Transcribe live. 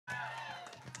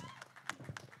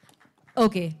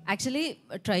Okay, actually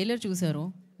trailer చూసారు,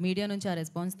 media నుంచి ఆ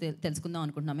రెస్పాన్స్ తెలుసుకుందాం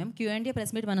అనుకుంటున్నాం. మేము Q&A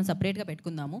ప్రెస్ మీట్ మనం సపరేట్గా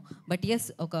పెట్టుకుందాము. బట్ ఎస్,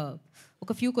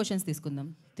 ఒక ఫ్యూ క్వశ్చన్స్ తీసుకుందాం,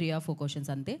 3 or 4 క్వశ్చన్స్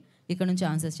అంతే. ఇక్కడ నుంచి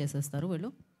ఆన్సర్స్ చేసేస్తారు వీళ్ళు.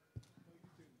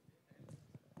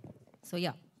 సో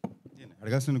యా,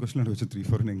 అడగాల్సిన క్వశ్చన్ అడగచ్చు,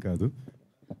 3-4 నేను కాదు.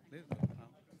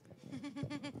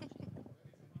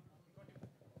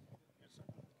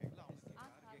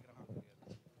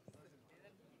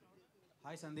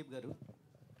 హాయ్ సందీప్ గారు.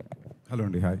 హలో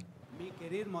అండి, హాయ్. మీ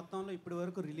కెరీర్ మొత్తంలో ఇప్పటి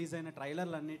వరకు రిలీజ్ అయిన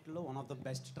ట్రైలర్లు అన్నింటిలో one of the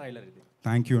best trailer ఇది.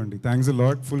 థ్యాంక్ యూ అండి, thanks a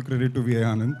lot, full credit to VI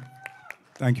Anand.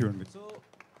 Thank you అండి. సో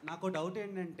నాకు డౌట్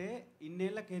ఏంటంటే,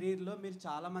 ఇన్నేళ్ల కెరీర్లో మీరు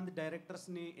చాలామంది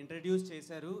డైరెక్టర్స్ని ఇంట్రడ్యూస్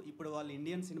చేశారు, ఇప్పుడు వాళ్ళు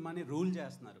ఇండియన్ సినిమాని రూల్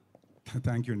చేస్తున్నారు.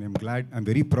 థ్యాంక్ యూ అండి, I'm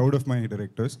very proud of my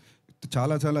directors.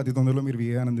 చాలా అతి తొందరలో మీరు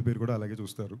విఐ ఆనంద్ పేరు కూడా అలాగే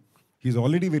చూస్తారు. He's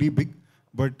already very big.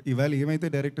 But ఇవాళ ఏమైతే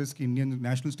డైరెక్టర్స్కి ఇండియన్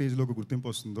నేషనల్ స్టేజ్లో ఒక గుర్తింపు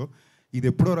వస్తుందో, ఇది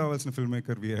ఎప్పుడో రావాల్సిన film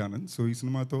maker VI Anand. So ఈ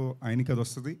సినిమాతో ఆయనకి అది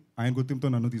వస్తుంది, ఆయన గుర్తింపుతో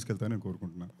నన్ను తీసుకెళ్తానని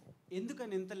కోరుకుంటున్నాను.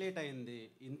 ఎందుకని ఇంత లేట్ అయింది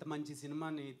ఇంత మంచి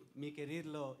సినిమాని మీ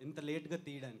కెరీర్లో ఇంత లేట్గా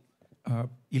తీయడానికి?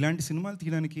 ఇలాంటి సినిమాలు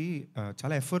తీయడానికి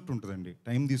చాలా ఎఫర్ట్ ఉంటుందండి,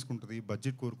 టైం తీసుకుంటుంది,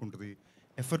 బడ్జెట్ కోరుకుంటుంది,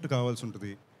 ఎఫర్ట్ కావాల్సి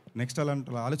ఉంటుంది. నెక్స్ట్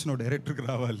అలాంటి ఆలోచన డైరెక్టర్కి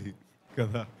రావాలి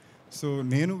కదా. సో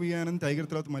నేను విఐ ఆనంద్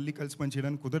టైగర్ తర్వాత మళ్ళీ కలిసి పని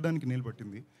చేయడానికి కుదరడానికి నేలు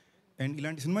పట్టింది. అండ్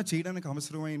ఇలాంటి సినిమా చేయడానికి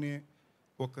అవసరమైన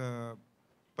ఒక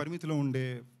పరిమితిలో ఉండే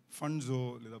ఫండ్సో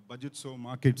లేదా బడ్జెట్సో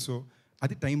మార్కెట్సో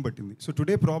అది టైం పట్టింది. So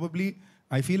today probably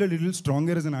I feel a little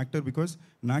stronger as an actor, because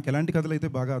నాకు ఎలాంటి కథలు అయితే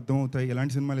బాగా అర్థం అవుతాయి,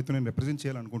 ఎలాంటి సినిమాలు అయితే నేను రిప్రజెంట్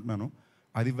చేయాలనుకుంటున్నాను,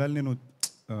 అది ఇవాళ నేను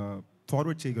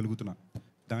ఫార్వర్డ్ చేయగలుగుతున్నా.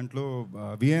 దాంట్లో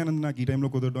విఐ ఆనంద్ నాకు ఈ టైంలో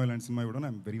కుదరడం, ఇలాంటి సినిమా ఇవ్వడం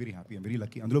I'm very happy, I'm very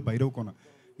lucky. అందులో భైరవకోన,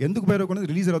 ఎందుకు భైరవకోన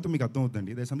రిలీజ్ అవుతా మీకు అర్థం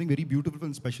అవుతుంది. There something very beautiful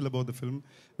and special about the film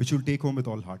which will take home with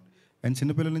all heart. And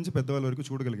చిన్నపిల్లల నుంచి పెద్దవాళ్ళ వరకు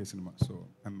చూడగలిగే cinema. So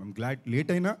I'm glad,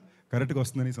 late అయినా కరెక్ట్గా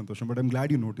వస్తుందని సంతోషం. But I'm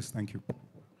glad you notice. Thank you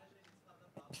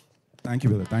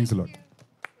brother, thanks a lot.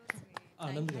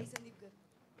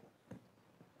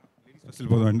 First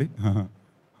పోదాం అండి.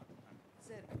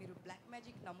 సార్, మీరు బ్లాక్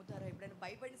మ్యాజిక్ నమ్ముతారా? ఎప్పుడైనా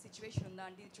భయపడిన సిచ్యువేషన్ ఉందా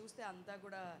అంటే? ఇది చూస్తే అంతా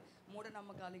కూడా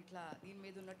మూఢనమ్మకాలు ఇట్లా దీని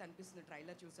మీద ఉన్నట్టు అనిపిస్తుంది,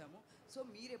 ట్రైలర్ చూసాము. సో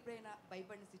మీరు ఎప్పుడైనా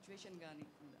భయపడిన సిచ్యువేషన్ కానీ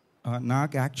ఉందా?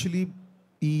 నాకు యాక్చువల్లీ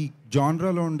ఈ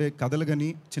జాన్రాలో ఉండే కథలు కానీ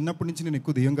చిన్నప్పటి నుంచి నేను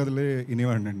ఎక్కువ దెయ్యం కథలే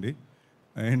వినేవాడిని అండి.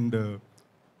 అండ్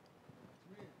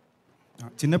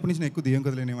చిన్నప్పటి నుంచి నేను ఎక్కువ దెయ్యం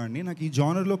కథలు వినేవాడిని. నాకు ఈ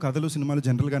జానర్లో కథలు సినిమాలు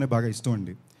జనరల్గానే బాగా ఇష్టం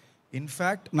అండి.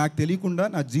 ఇన్ఫ్యాక్ట్ నాకు తెలియకుండా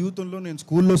నా జీవితంలో నేను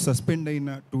స్కూల్లో సస్పెండ్ అయిన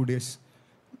 2 days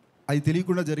అది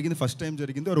తెలియకుండా జరిగింది. ఫస్ట్ టైం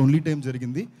జరిగింది, ఆర్ ఓన్లీ టైం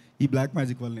జరిగింది ఈ బ్లాక్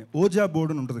మ్యాజిక్ వల్లనే. ఓజా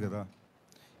బోర్డు అని ఉంటుంది కదా,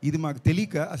 ఇది మాకు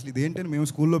తెలియక అసలు ఇదేంటని మేము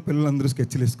స్కూల్లో పిల్లలందరూ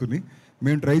స్కెచ్లు వేసుకుని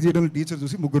మేము ట్రై చేయడంలో టీచర్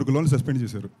చూసి 3 పిల్లల్ని సస్పెండ్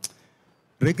చేశారు.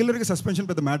 రెగ్యులర్గా సస్పెన్షన్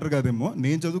పెద్ద మ్యాటర్ కాదేమో,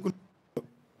 నేను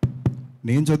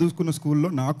చదువుకున్న స్కూల్లో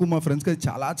నాకు మా ఫ్రెండ్స్కి అది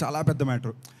చాలా పెద్ద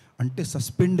మ్యాటర్. అంటే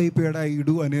సస్పెండ్ అయిపోయాడా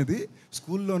ఈడు అనేది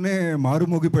స్కూల్లోనే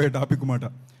మారుమోగిపోయే టాపిక్ మాట.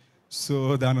 సో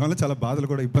దానివల్ల చాలా బాధలు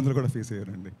కూడా, ఇబ్బందులు కూడా ఫేస్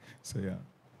అయ్యారండి. So yeah.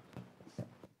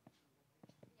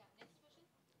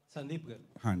 సందీప్ గారు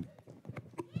అండి,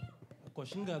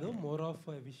 క్వశ్చన్ కాదు, more of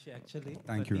wish actually.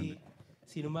 Thank you అండి.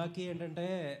 సినిమాకి ఏంటంటే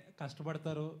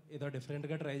కష్టపడతారు, ఏదో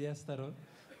డిఫరెంట్గా ట్రై చేస్తారు,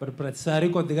 బట్ ప్రతిసారి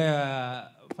కొద్దిగా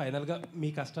ఫైనల్గా మీ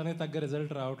కష్టానికి తగ్గ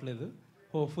రిజల్ట్ రావట్లేదు.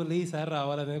 హోప్ఫుల్లీ ఈసారి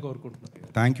రావాలనే కోరుకుంటున్నాను.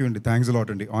 థ్యాంక్ యూ అండి, థ్యాంక్స్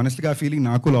అలాట్ అండి. ఆనెస్ట్గా ఆ ఫీలింగ్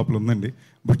నాకు లోపల ఉందండి,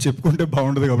 బట్ చెప్పుకుంటే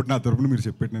బాగుండదు కాబట్టి నా తరపున మీరు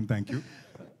చెప్పాను, థ్యాంక్ యూ.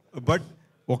 బట్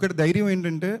ఒకటి ధైర్యం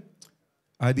ఏంటంటే,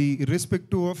 అది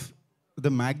irrespective of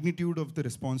the magnitude of the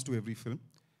response to every film,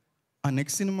 ఆ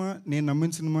నెక్స్ట్ సినిమా నేను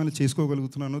నమ్మిన సినిమాలు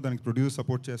చేసుకోగలుగుతున్నాను, దానికి ప్రొడ్యూసర్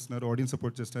సపోర్ట్ చేస్తున్నారు, ఆడియన్స్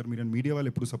సపోర్ట్ చేస్తున్నారు, మీరు మీడియా వాళ్ళు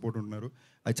ఎప్పుడు సపోర్ట్ ఉంటున్నారు,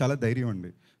 అది చాలా ధైర్యం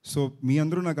అండి. సో మీ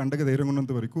అందరూ నాకు అండగా ధైర్యంగా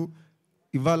ఉన్నంత వరకు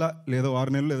ఇవాళ లేదా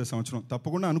 6 నెలలు లేదా సంవత్సరం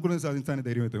తప్పకుండా అనుకునేది సాధించాలని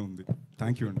ధైర్యం అయితే ఉంది.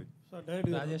 థ్యాంక్ యూ అండి.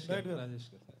 రాజేష్ గారు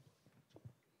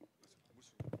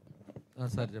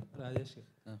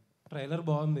ట్రైలర్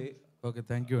బాగుంది. ఓకే,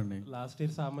 థ్యాంక్ యూ అండి. లాస్ట్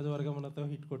ఇయర్ సామాజ వర్గంతో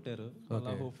హిట్ కొట్టారు,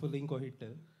 హోప్ఫుల్లీ ఇంకో హిట్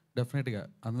డెఫినెట్గా,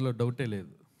 అందులో డౌటే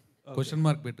లేదు. క్వశ్చన్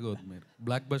మార్క్ పెట్టుకోవద్దు, మీరు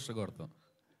బ్లాక్ బస్టర్ కొడతాం.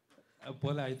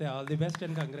 పోలే అయితే all the best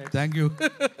and congrats. Thank you.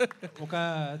 ఒక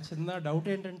చిన్న డౌట్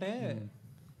ఏంటంటే,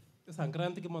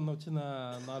 సంక్రాంతికి మొన్న వచ్చిన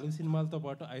 4 సినిమాలతో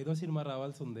పాటు 5వ సినిమా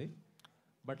రావాల్సి ఉంది.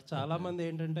 బట్ చాలామంది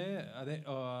ఏంటంటే అదే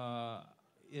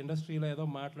ఇండస్ట్రీలో ఏదో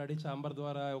మాట్లాడి ఛాంబర్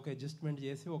ద్వారా ఒక అడ్జస్ట్మెంట్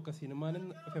చేసి ఒక సినిమాని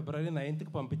February 9th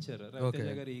పంపించారు, రవితేజ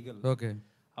గారి ఈగల్. ఓకే,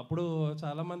 అప్పుడు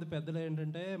చాలామంది పెద్దలు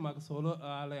ఏంటంటే మాకు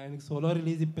ఆయనకి సోలో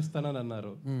రిలీజ్ ఇప్పిస్తానని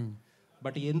అన్నారు.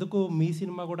 బట్ ఎందుకు మీ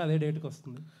సినిమా కూడా అదే డేట్కి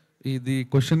వస్తుంది? ఇది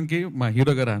క్వశ్చన్కి మా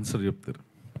హీరో గారు ఆన్సర్ చెప్తారు.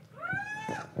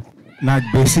 నాకు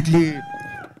బేసిక్లీ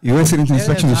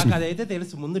అదైతే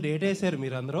తెలుసు, ముందు డేట్ వేసారు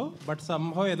మీరు అందరూ, బట్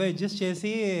సంహౌ ఏదో అడ్జస్ట్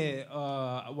చేసి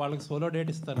వాళ్ళకి సోలో డేట్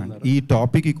ఇస్తారన్నారు. ఈ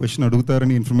టాపిక్ ఈ క్వశ్చన్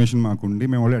అడుగుతారని ఇన్ఫర్మేషన్ మాకుండి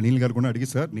మేము వాళ్ళు అనిల్ గారు కూడా అడిగి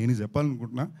సార్ నేను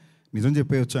చెప్పాలనుకుంటున్నా నిజం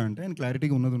చెప్పేయొచ్చా అంటే ఆయన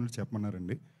క్లారిటీగా ఉన్నది ఉన్నట్టు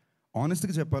చెప్పమన్నారండి.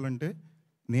 ఆనెస్ట్గా చెప్పాలంటే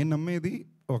నేను నమ్మేది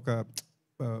ఒక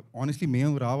ఆనెస్ట్లీ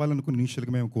మేము రావాలనుకున్న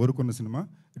ఇనిషియల్గా మేము కోరుకున్న సినిమా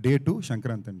డే 2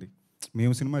 సంక్రాంతి అండి.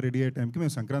 మేము సినిమా రెడీ అయ్యే టైంకి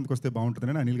మేము సంక్రాంతికి వస్తే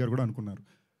బాగుంటుందని అనిల్ గారు కూడా అనుకున్నారు.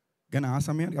 కానీ ఆ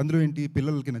సమయానికి అందులో ఏంటి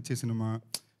పిల్లలకి నచ్చే సినిమా,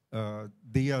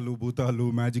 దెయ్యాలు భూతాలు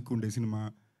మ్యాజిక్ ఉండే సినిమా,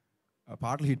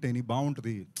 పాటలు హిట్ అయినాయి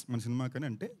బాగుంటుంది మన సినిమా కానీ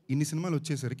అంటే ఇన్ని సినిమాలు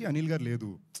వచ్చేసరికి అనిల్ గారు లేదు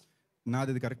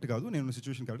నాది అది కరెక్ట్ కాదు, నేను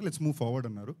situation correct, let's move forward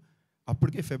అన్నారు.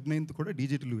 అప్పటికే Feb 9th కూడా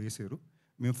డీజేటీలు వేశారు.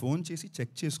 మేము ఫోన్ చేసి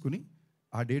చెక్ చేసుకుని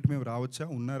ఆ డేట్ మేము రావచ్చా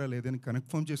ఉన్నారా లేదని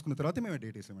కన్ఫర్మ్ చేసుకున్న తర్వాత మేము ఆ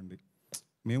డేట్ వేసామండి.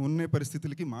 మేము ఉన్న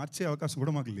పరిస్థితులకి మార్చే అవకాశం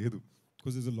కూడా మాకు లేదు,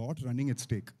 because is a lot running at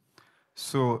stake.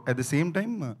 So at the same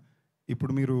time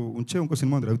ఇప్పుడు మీరు ఉంచే ఇంకో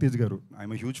సినిమా ఉంది రవితేజ్ గారు,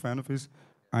 I'm huge fan of his.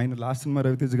 ఆయన last cinema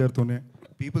Ravitej గారితోనే,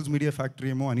 peoples media factory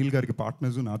ఏమో అనిల్ గారికి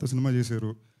పార్ట్నర్స్, నాతో సినిమా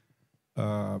చేశారు.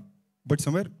 But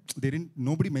somewhere there in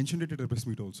nobody mention it at press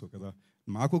meet also కదా,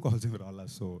 మాకు కాల్స్ ఏమి రాలా.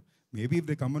 So maybe if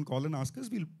they come and call and Oscars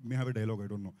will may have a dialogue, I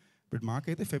don't know. But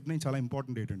మాకైతే Feb 9 చాలా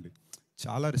important date అండి,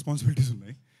 చాలా responsibilities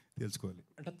ఉన్నాయి, తెలుసుకోవాలి.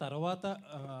 అంటే తర్వాత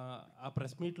ఆ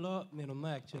ప్రెస్ మీట్లో నేనున్నా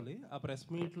యాక్చువల్లీ. ఆ ప్రెస్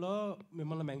మీట్లో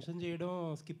మిమ్మల్ని మెన్షన్ చేయడం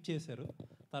స్కిప్ చేశారు.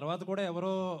 తర్వాత కూడా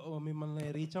ఎవరో మిమ్మల్ని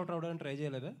రీచ్ అవుట్ అవ్వడానికి ట్రై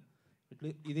చేయలేదా? ఇట్లా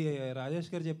ఇది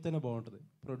రాజేష్ గారు చెప్తేనే బాగుంటుంది,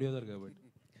 ప్రొడ్యూసర్ కాబట్టి.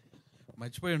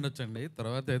 మర్చిపోయి ఉండొచ్చండి.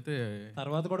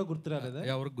 తర్వాత కూడా గుర్తు రాలేదా?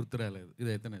 ఎవరికి గుర్తు రాలేదు,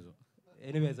 ఇదైతే నిజం.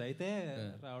 ఎనీవేస్ అయితే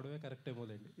రావడమే కరెక్ట్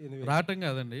ఏమోలేండి. రావటం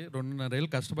కాదండి, 2.5 ఏళ్ళు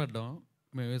కష్టపడ్డాం.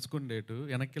 మేము వేసుకున్న డేటు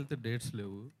వెనక్కి వెళ్తే డేట్స్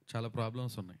లేవు, చాలా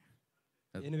ప్రాబ్లమ్స్ ఉన్నాయి.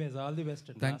 Anyways all the best.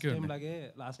 Thank you. అలాగే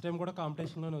లాస్ట్ టైం కూడా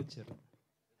కాంపిటీషన్లోనే వచ్చారు.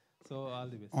 So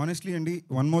all the best. Honestly అండి,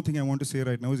 one more thing I want to say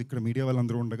right now, ఇక్కడ మీడియా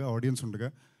వాళ్ళందరూ ఉండగా, ఆడియన్స్ ఉండగా,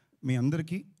 మీ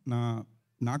అందరికీ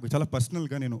నాకు చాలా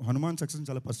పర్సనల్గా నేను హనుమాన్ సక్సెస్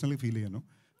చాలా పర్సనల్గా ఫీల్ అయ్యాను.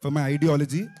 For my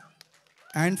ideology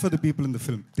and for the people in the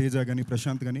film. Teja కానీ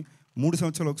ప్రశాంత్ కానీ 3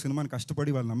 సంవత్సరాలు ఒక సినిమాని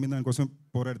కష్టపడి వాళ్ళు నమ్మిన దానికోసం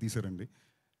పోరాడి తీశారండి.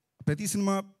 ప్రతి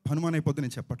సినిమా హనుమాన్ అయిపోతే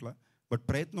నేను చెప్పట్లా, బట్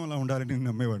ప్రయత్నం అలా ఉండాలని నేను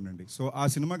నమ్మేవాడిని అండి. సో ఆ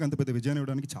సినిమాకి అంత పెద్ద విజయాన్ని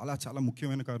ఇవ్వడానికి చాలా చాలా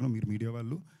ముఖ్యమైన కారణం మీరు మీడియా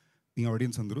వాళ్ళు, మీ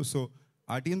ఆడియన్స్ అందరూ. సో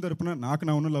ఆ టీం తరపున నాకు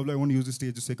నా ఉన్న లవ్లో I want use the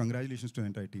stage to say congratulations to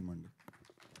entire team అండి.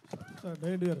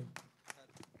 డైరెక్ట్ గారు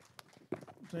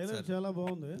ట్రైలర్ చాలా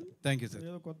బాగుంది. Thank you sir.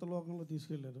 ఏదో కొత్త లోకంలో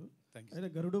తీసుకెళ్లారు. అయితే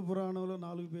గరుడ పురాణంలో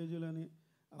 4 పేజీలని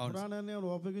పురాణాన్ని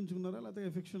ఉపయోగించుకున్నారా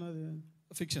లేకపోతే ఫిక్షన్? అది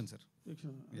ఫిక్షన్ సార్.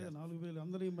 ఫిక్షన్. అదే 4 పేజీలు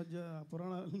అందరూ ఈ మధ్య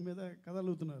పురాణాల మీద కథలు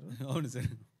అవుతున్నారు. అవును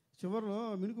సార్. చివరిలో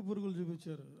మినుకు పురుగులు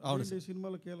చూపించారు. అవును సార్.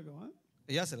 సినిమాలో కీలకమా?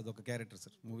 యా సార్, అది ఒక క్యారెక్టర్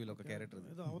సార్, మూవీలో ఒక క్యారెక్టర్.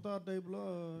 ఏదో అవతార్ టైప్లో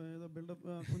ఏదో బిల్డప్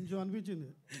కొంచెం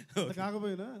అనిపించింది.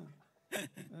 కాకపోయినా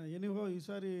ఎనీహో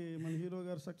ఈసారి మన హీరో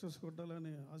గారు సక్సెస్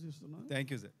కొట్టాలని ఆశిస్తున్నాను.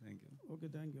 Thank you sir. Thank you. Okay,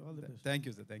 thank you. All the best. Thank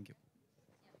you sir. Thank you.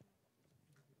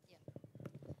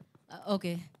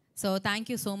 Okay, so thank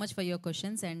you so much for your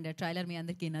questions. And trailer మీ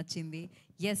అందరికీ నచ్చింది.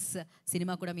 ఎస్,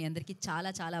 సినిమా కూడా మీ అందరికీ చాలా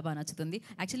చాలా బాగా నచ్చుతుంది.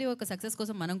 యాక్చువల్లీ ఒక సక్సెస్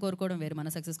కోసం మనం కోరుకోవడం వేరు, మన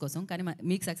సక్సెస్ కోసం. కానీ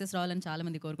మీకు సక్సెస్ రావాలని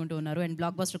చాలామంది కోరుకుంటూ ఉన్నారు అండ్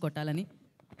బ్లాక్ బస్టర్ కొట్టాలని.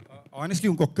 ఆనెస్ట్లీ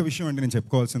ఇంకొక విషయం అండి నేను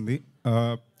చెప్పుకోవాల్సింది,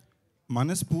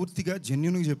 మనస్ఫూర్తిగా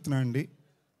జెన్యున్గా చెప్తున్నా అండి.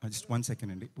 జస్ట్ 1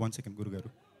 సెకండ్ అండి, 1 సెకండ్ గురుగారు,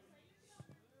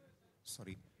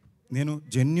 సారీ. నేను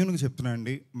జెన్యున్గా చెప్తున్నా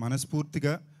అండి,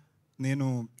 మనస్ఫూర్తిగా. నేను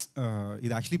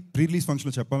ఇది యాక్చువల్లీ ప్రీ రిలీజ్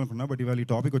ఫంక్షన్లో చెప్పాలనుకున్నా, బట్ ఇవాళ ఈ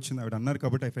టాపిక్ వచ్చింది, ఆవిడ అన్నారు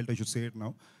కాబట్టి I felt I should say it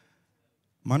now.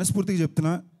 మనస్ఫూర్తిగా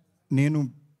చెప్తున్నా, నేను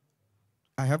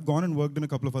I have gone and worked in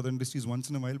a couple of other industries once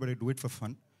in a while, but I do it for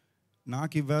fun.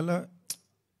 నాకు ఇవాళ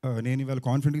నేను ఇవాళ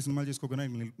కాన్ఫిడెంట్గా సినిమా చేసుకోకుండా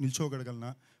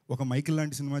నిల్చోగలగలనా, ఒక మైకిల్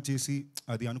లాంటి సినిమా చేసి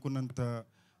అది అనుకున్నంత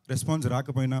రెస్పాన్స్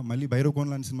రాకపోయినా మళ్ళీ భైరవకోన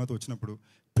లాంటి సినిమాతో వచ్చినప్పుడు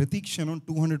ప్రతి క్షణం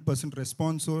 200%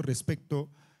 రెస్పాన్సో రెస్పెక్టో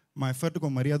మా ఎఫర్ట్కి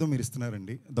ఒక మర్యాద మీరు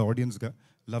ఇస్తున్నారండి ద ఆడియన్స్గా.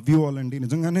 లవ్ యూ ఆల్ అండి.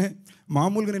 నిజంగానే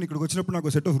మామూలుగా నేను ఇక్కడికి వచ్చినప్పుడు నాకు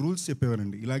సెట్ ఆఫ్ రూల్స్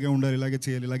చెప్పేవారండి, ఇలాగే ఉండాలి, ఇలాగే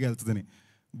చేయాలి, ఇలాగే వెళ్తుందని.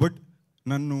 బట్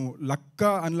నన్ను లక్క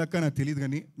అన్లక్క నాకు తెలియదు,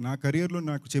 కానీ నా కెరియర్లో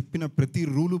నాకు చెప్పిన ప్రతి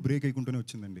రూలు బ్రేక్ అయ్యకుంటూనే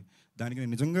వచ్చిందండి. దానికి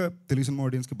నేను నిజంగా తెలుగు సినిమా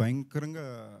ఆడియన్స్కి భయంకరంగా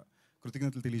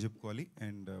కృతజ్ఞతలు తెలియజెప్పుకోవాలి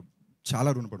అండ్ చాలా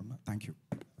రుణపడున్నా. Thank you.